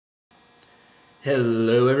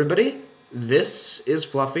Hello, everybody. This is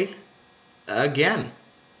Fluffy again.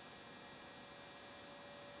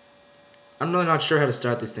 I'm really not sure how to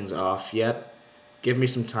start these things off yet. Give me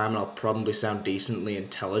some time and I'll probably sound decently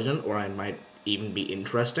intelligent, or I might even be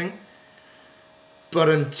interesting. But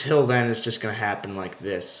until then, it's just gonna happen like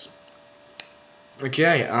this.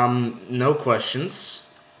 Okay, no questions.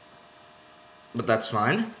 But that's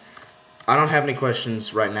fine. I don't have any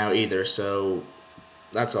questions right now either, so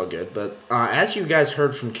that's all good. But as you guys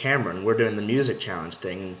heard from Cameron, we're doing the music challenge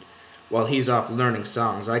thing, and while he's off learning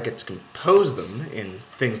songs, I get to compose them in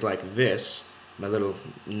things like this, my little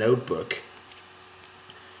notebook.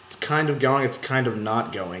 It's kind of going, it's kind of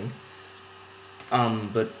not going.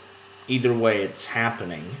 But either way, it's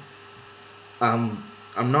happening. I'm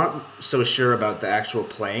not so sure about the actual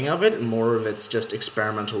playing of it, and more of it's just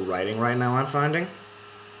experimental writing right now, I'm finding.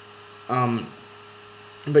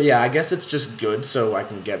 But yeah, I guess it's just good so I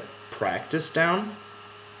can get practice down,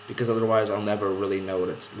 because otherwise I'll never really know what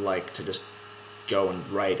it's like to just go and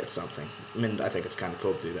write at something. I mean, I think it's kind of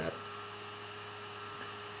cool to do that.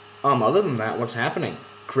 Other than that, what's happening?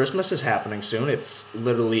 Christmas is happening soon. It's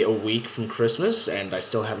literally a week from Christmas, and I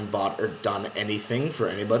still haven't bought or done anything for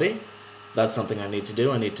anybody. That's something I need to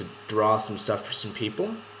do. I need to draw some stuff for some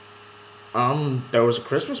people. There was a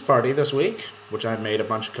Christmas party this week, which I made a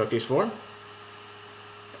bunch of cookies for.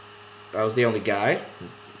 I was the only guy.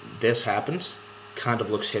 This happened. Kind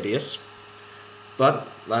of looks hideous. But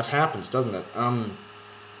that happens, doesn't it?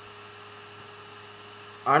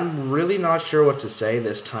 I'm really not sure what to say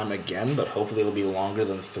this time again, but hopefully it'll be longer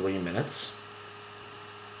than 3 minutes.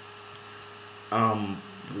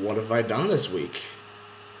 What have I done this week?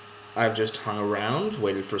 I've just hung around,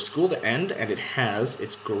 waited for school to end, and it has.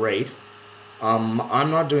 It's great. I'm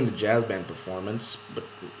not doing the jazz band performance, but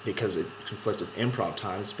because it conflicts with improv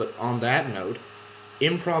times. But on that note,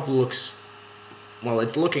 improv looks, well,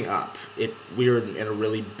 it's looking up. We were in a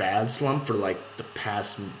really bad slump for like the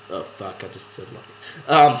past. Oh fuck! I just said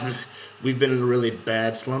like. We've been in a really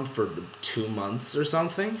bad slump for 2 months or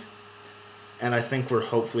something, and I think we're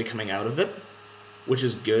hopefully coming out of it, which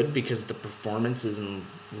is good because the performance is in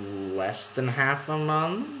less than half a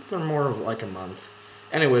month, or more of like a month.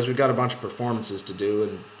 Anyways, we've got a bunch of performances to do,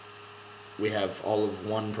 and we have all of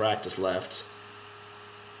one practice left.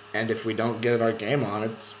 And if we don't get our game on,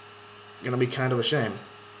 it's gonna be kind of a shame.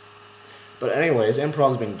 But anyways,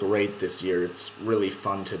 improv's been great this year. It's really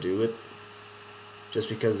fun to do it, just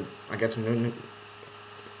because I get to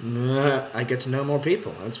know more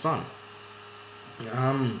people, and it's fun.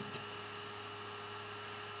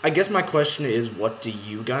 I guess my question is, what do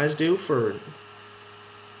you guys do for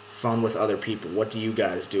fun with other people? What do you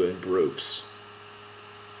guys do in groups?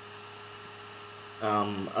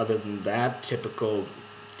 Other than that, typical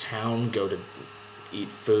town, go to eat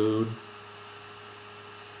food.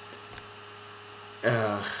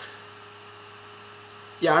 Yeah,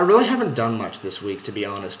 I really haven't done much this week, to be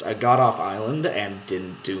honest. I got off island and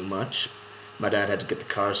didn't do much. My dad had to get the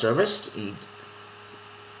car serviced, and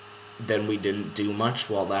then we didn't do much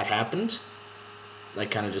while that happened. I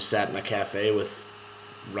kind of just sat in a cafe with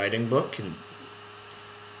writing book and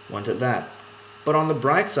went at that. But on the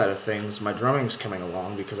bright side of things, my drumming's coming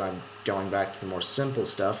along because I'm going back to the more simple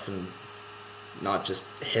stuff and not just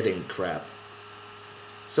hitting crap.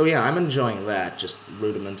 So yeah, I'm enjoying that, just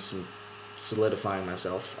rudiments and solidifying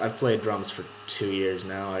myself. I've played drums for 2 years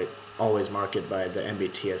now. I always mark it by the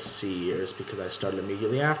MBTSC years because I started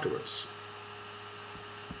immediately afterwards.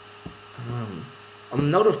 On the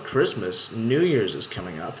note of Christmas, New Year's is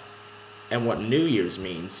coming up. And what New Year's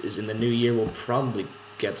means is in the new year we'll probably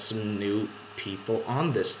get some new people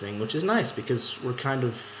on this thing, which is nice because we're kind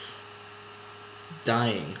of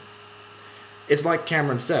dying. It's like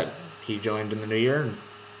Cameron said, he joined in the new year, and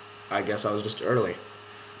I guess I was just early.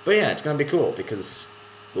 But yeah, it's gonna be cool because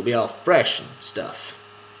we'll be all fresh and stuff.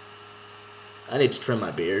 I need to trim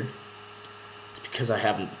my beard. It's because I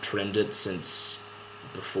haven't trimmed it since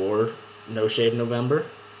before No Shave November,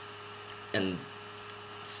 and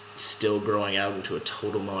still growing out into a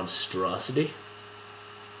total monstrosity.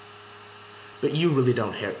 But you really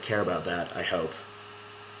don't care about that, I hope.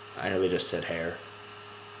 I really just said hair.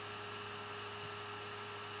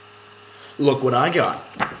 Look what I got.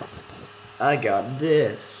 I got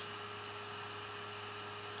this.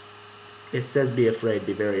 It says be afraid,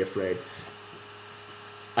 be very afraid.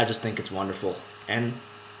 I just think it's wonderful. And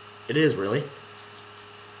it is, really.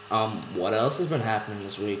 What else has been happening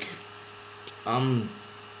this week?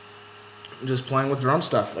 Just playing with drum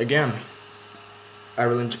stuff again. I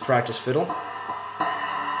really need to practice fiddle,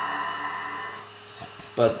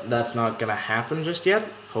 but that's not gonna happen just yet.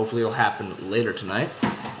 Hopefully it'll happen later tonight.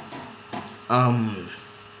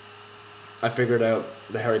 I figured out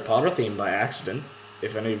the Harry Potter theme by accident.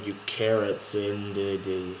 If any of you care, it's in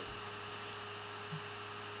the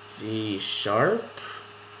D sharp?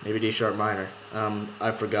 Maybe D sharp minor.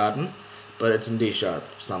 I've forgotten, but it's in D sharp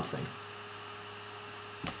something.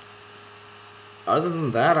 Other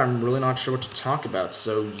than that, I'm really not sure what to talk about.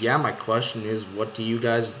 So yeah, my question is, what do you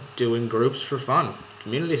guys do in groups for fun?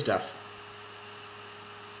 Community stuff.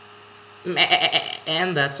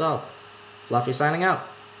 And that's all. Fluffy signing out.